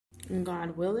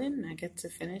God willing, I get to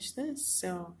finish this.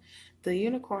 So the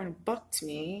unicorn bucked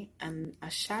me, and a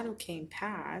shadow came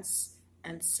past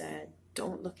and said,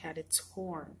 "Don't look at its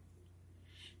horn."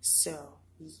 So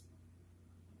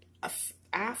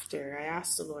after I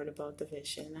asked the Lord about the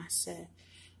vision, I said,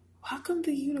 how come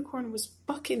the unicorn was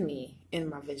bucking me in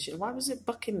my vision? Why was it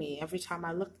bucking me every time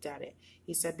I looked at it?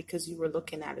 He said, because you were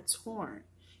looking at its horn.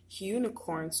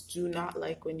 Unicorns do not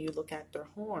like when you look at their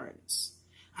horns.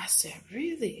 I said,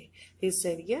 really? He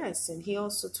said, yes. And he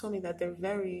also told me that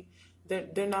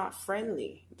they're not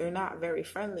friendly. They're not very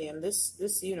friendly. And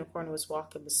this unicorn was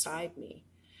walking beside me,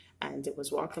 and it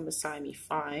was walking beside me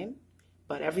fine.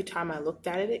 But every time I looked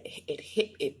at it,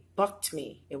 it bucked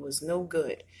me. It was no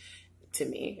good to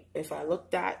me. If I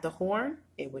looked at the horn,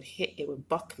 it would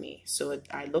buck me. So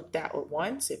I looked at it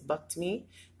once, it bucked me.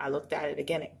 I looked at it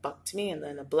again, it bucked me. And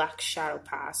then a black shadow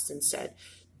passed and said,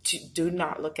 do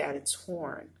not look at its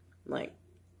horn, like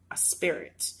a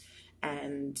spirit.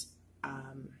 And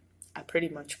I pretty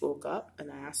much woke up and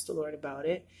I asked the Lord about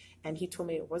it. And he told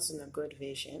me it wasn't a good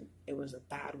vision. It was a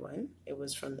bad one. It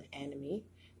was from the enemy.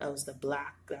 That's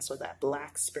what that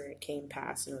black spirit came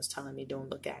past and was telling me, don't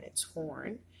look at its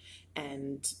horn.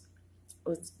 And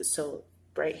so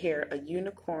right here, a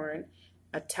unicorn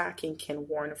attacking can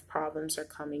warn if problems are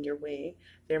coming your way.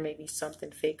 There may be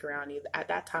something fake around you. At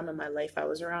that time in my life, I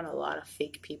was around a lot of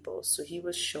fake people. So he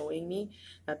was showing me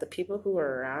that the people who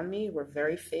were around me were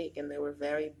very fake and they were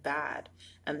very bad.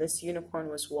 And this unicorn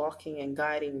was walking and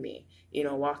guiding me,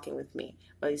 walking with me.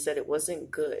 But he said it wasn't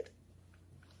good.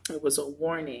 It was a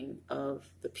warning of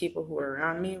the people who were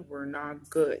around me were not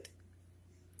good.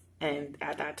 And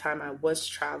at that time, I was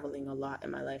traveling a lot in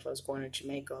my life. I was going to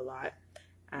Jamaica a lot,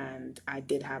 and I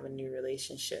did have a new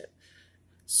relationship.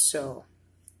 So,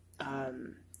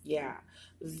 yeah,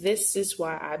 this is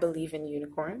why I believe in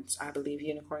unicorns. I believe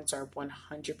unicorns are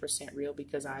 100% real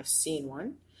because I've seen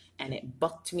one, and it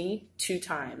bucked me 2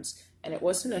 times. And it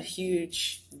wasn't a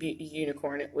huge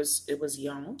unicorn. It was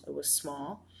young. It was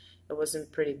small. It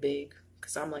wasn't pretty big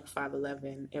because I'm like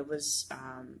 5'11".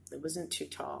 It wasn't too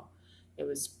tall. It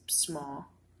was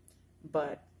small,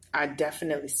 but I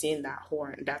definitely seen that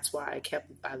horn. That's why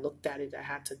I looked at it. I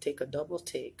had to take a double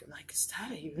take. I'm like, is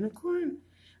that a unicorn?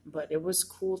 But it was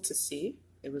cool to see.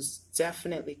 It was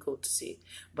definitely cool to see.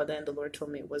 But then the Lord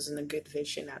told me it wasn't a good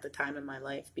vision at the time in my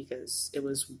life because it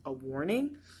was a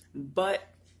warning. But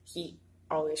he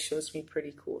always shows me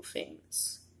pretty cool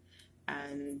things.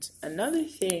 And another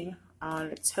thing I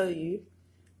want to tell you,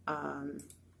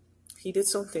 he did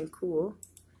something cool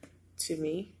to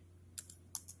me.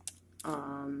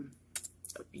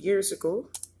 Years ago,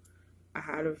 I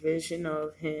had a vision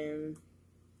of him.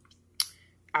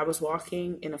 I was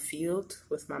walking in a field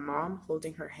with my mom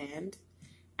holding her hand,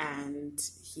 and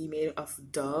he made a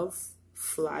dove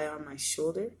fly on my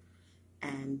shoulder.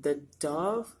 And the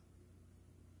dove,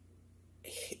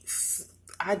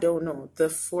 I don't know, the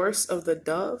force of the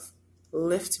dove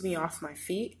lifted me off my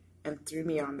feet and threw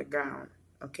me on the ground.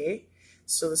 Okay?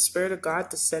 So the Spirit of God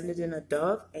descended in a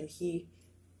dove, and he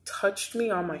touched me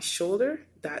on my shoulder,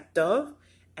 that dove,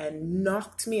 and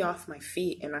knocked me off my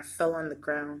feet, and I fell on the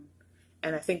ground.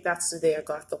 And I think that's the day I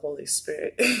got the Holy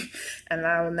Spirit. And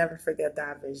I will never forget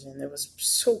that vision. It was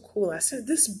so cool. I said,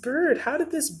 how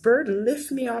did this bird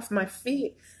lift me off my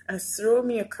feet and throw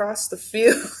me across the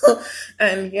field?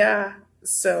 And yeah,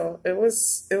 so it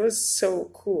was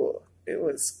so cool. It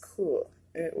was cool.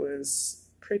 It was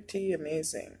pretty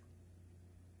amazing.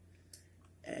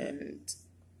 And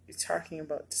you're talking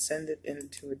about descended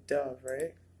into a dove,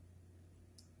 right?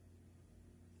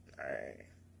 All right.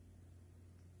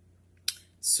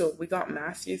 So we got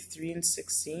Matthew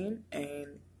 3:16,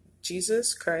 and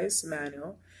Jesus Christ,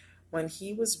 Emmanuel, when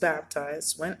he was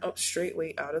baptized, went up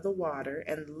straightway out of the water,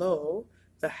 and lo,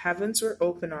 the heavens were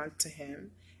opened unto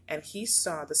him, and he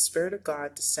saw the Spirit of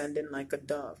God descending like a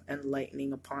dove and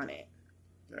lightning upon it.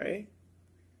 Right?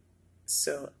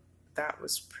 So that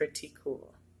was pretty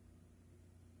cool.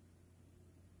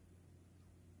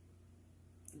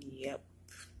 Yep.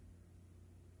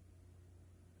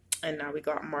 And now we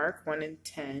got Mark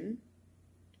 1:10.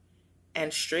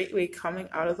 And straightway coming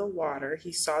out of the water,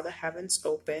 he saw the heavens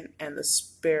open and the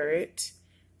Spirit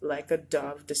like a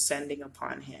dove descending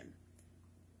upon him.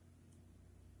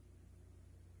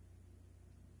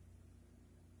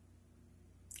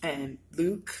 And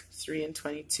Luke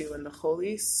 3:22, and the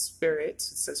Holy Spirit, it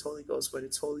says Holy Ghost, but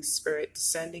it's Holy Spirit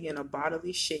descending in a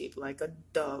bodily shape like a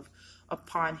dove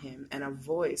upon him, and a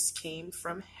voice came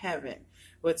from heaven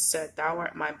which said, Thou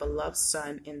art my beloved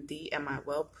Son, in thee am I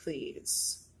well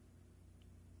pleased.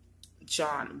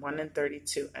 John 1 and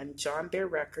 32. And John bare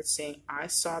record, saying, I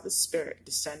saw the Spirit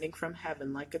descending from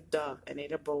heaven like a dove, and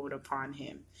it abode upon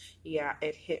him. Yeah,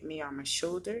 it hit me on my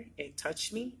shoulder, it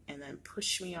touched me, and then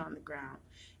pushed me on the ground.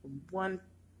 One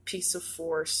piece of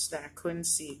force that I couldn't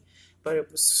see, but it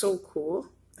was so cool.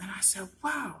 And I said,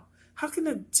 wow, how can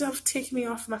a dove take me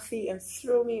off my feet and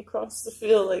throw me across the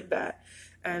field like that?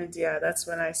 And yeah, that's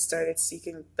when I started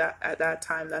seeking that. At that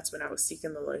time, that's when I was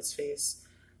seeking the Lord's face,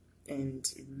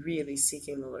 and really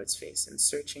seeking the Lord's face and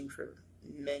searching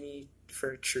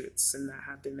for truths. And that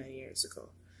happened many years ago.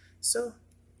 So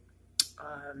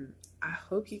I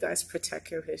hope you guys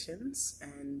protect your visions,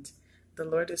 and the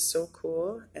Lord is so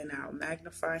cool, and I'll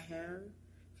magnify him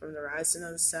from the rising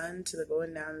of the sun to the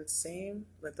going down of the same.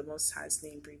 Let the Most High's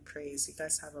name be praised. You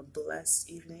guys have a blessed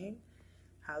evening.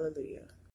 Hallelujah.